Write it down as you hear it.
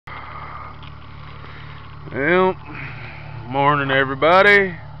Well, morning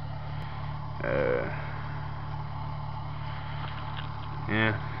everybody.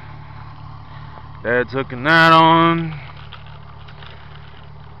 Yeah, Dad's hooking that on.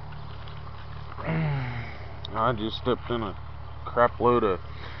 I just stepped in a crap load of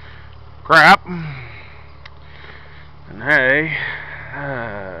crap and hay.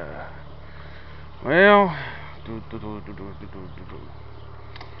 Well,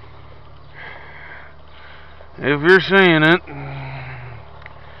 if you're seeing it,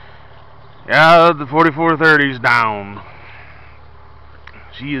 yeah, the 4430's down.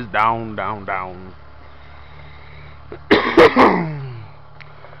 She is down.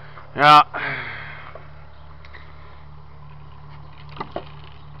 Yeah.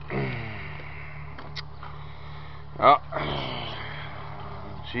 Oh,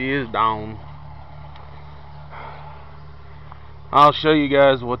 she is down. I'll show you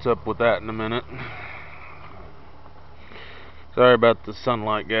guys what's up with that in a minute. Sorry about the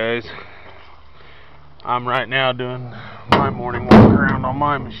sunlight, guys. I'm right now doing my morning walk around on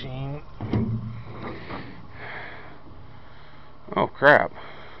my machine. Oh crap.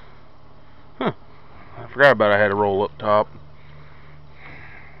 Huh. I forgot about I had a roll up top.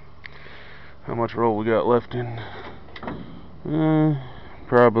 How much roll we got left in?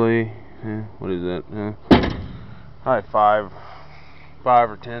 Probably, what is that? Probably five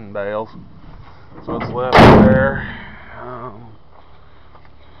or 10 bales. So it's left there.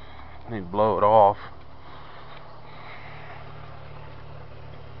 Need to blow it off.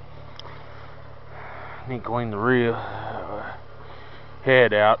 Need to clean the rear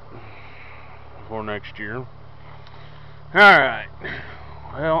head out for next year. Alright.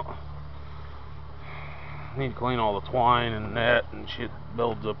 Well, need to clean all the twine and net and shit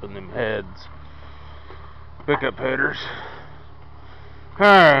builds up in them heads. Pickup headers.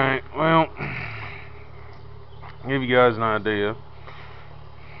 Alright, well, give you guys an idea.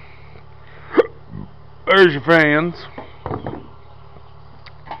 There's your fans.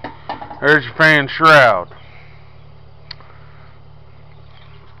 There's your fan shroud.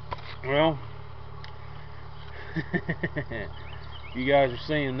 Well, you guys are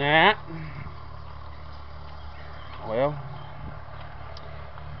seeing that. Well,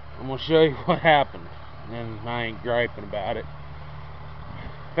 I'm going to show you what happened. And I ain't griping about it.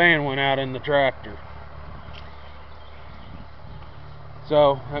 Fan went out in the tractor.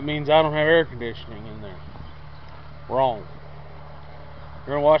 So, that means I don't have air conditioning in there. Wrong. You're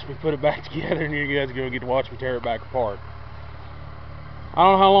going to watch me put it back together, and you guys are going to get to watch me tear it back apart. I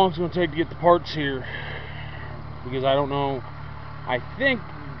don't know how long it's going to take to get the parts here, because I don't know. I think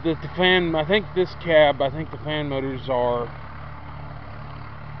that the fan, I think the fan motors are,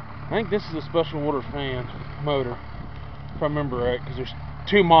 I think this is a special order fan motor, if I remember right, because there's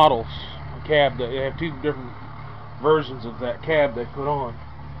two models of cab that they have two different versions of that cab they put on.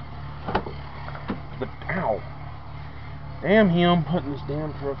 But ow, damn him putting this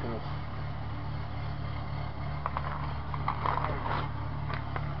damn truck in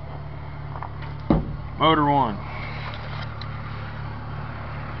a motor one.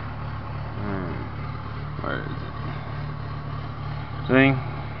 Where is it? See?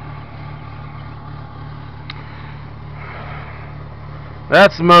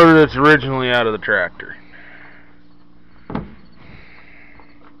 That's the motor that's originally out of the tractor.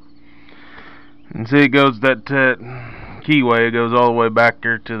 And see, it goes that keyway, it goes all the way back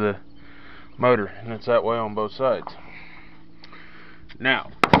there to the motor, and it's that way on both sides.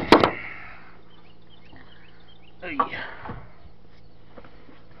 Now,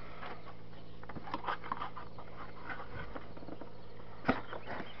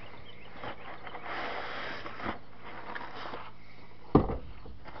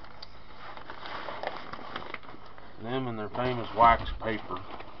 them and their famous wax paper,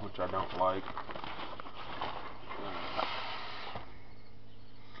 which I don't like.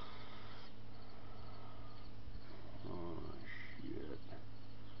 Oh shit.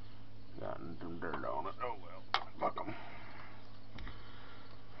 Gotten some dirt on it. Oh well. Fuck 'em.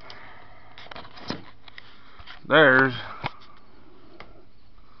 There's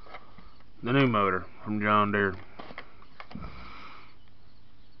the new motor from John Deere.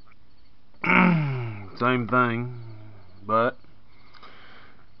 Same thing, but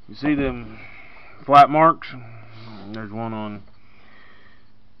you see them flat marks? There's one on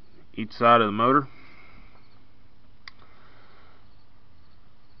each side of the motor,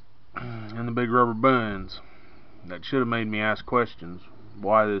 and the big rubber bands. That should have made me ask questions.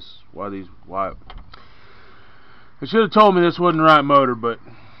 Why it should have told me this wasn't the right motor, but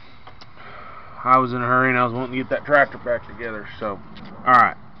I was in a hurry and I was wanting to get that tractor back together. So,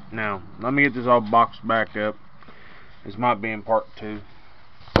 alright. Now, let me get this all boxed back up. This might be in part 2.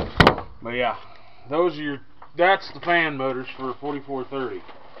 But yeah, that's the fan motors for 4430.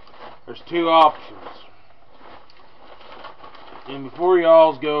 There's 2 options. And before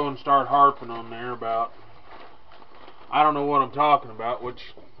y'all go and start harping on there about, I don't know what I'm talking about,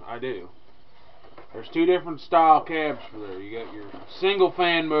 which I do. There's 2 different style cabs for there. You got your single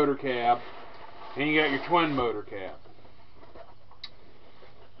fan motor cab, and you got your twin motor cab.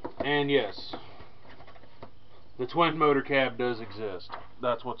 And yes, the twin motor cab does exist.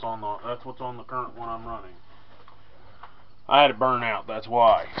 That's what's on the current one I'm running. I had it burn out, that's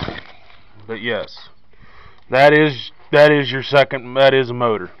why. But yes, that is your second. That is a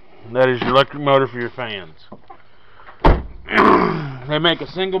motor. That is your electric motor for your fans. They make a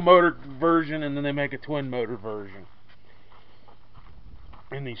single motor version and then they make a twin motor version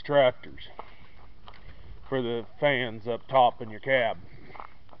in these tractors for the fans up top in your cab.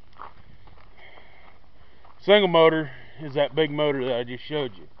 Single motor is that big motor that I just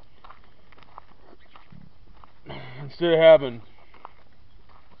showed you. Instead of having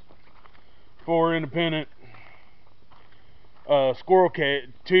 4 independent squirrel cage,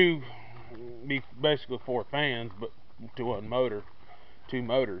 2 be basically 4 fans, but to 1 motor, 2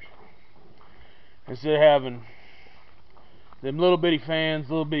 motors. Instead of having them little bitty fans,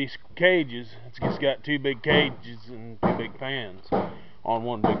 little bitty cages, it's just got 2 big cages and 2 big fans on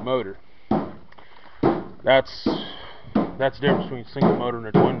 1 big motor. That's the difference between a single motor and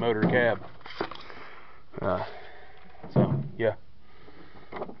a twin motor cab. So yeah.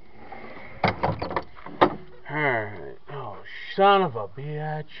 Alright. Oh, son of a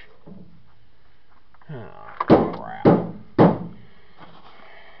bitch. Oh, crap.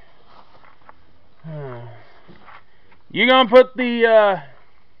 You gonna put the,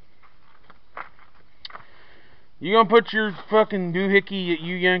 you gonna put your fucking doohickey that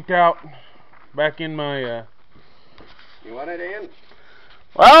you yanked out back in my, You want it in?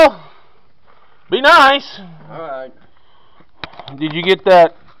 Well, be nice. Alright. Did you get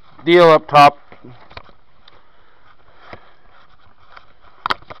that deal up top?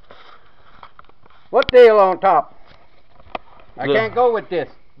 What deal on top? I can't go with this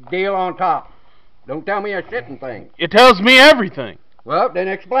deal on top. Don't tell me a shitting thing. It tells me everything. Well, then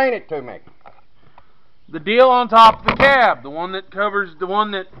explain it to me. The deal on top of the cab, the one that covers, the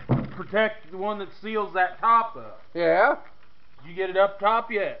one that protects, the one that seals that top up. Yeah? Did you get it up top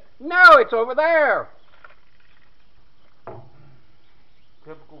yet? No, it's over there.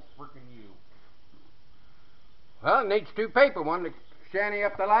 Typical freaking you. Well, it needs 2 people. One to shanty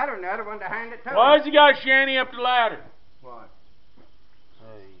up the ladder and the other one to hand it to Why me. does he got to shanty up the ladder? Why?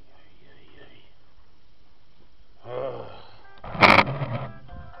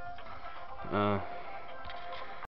 Hey.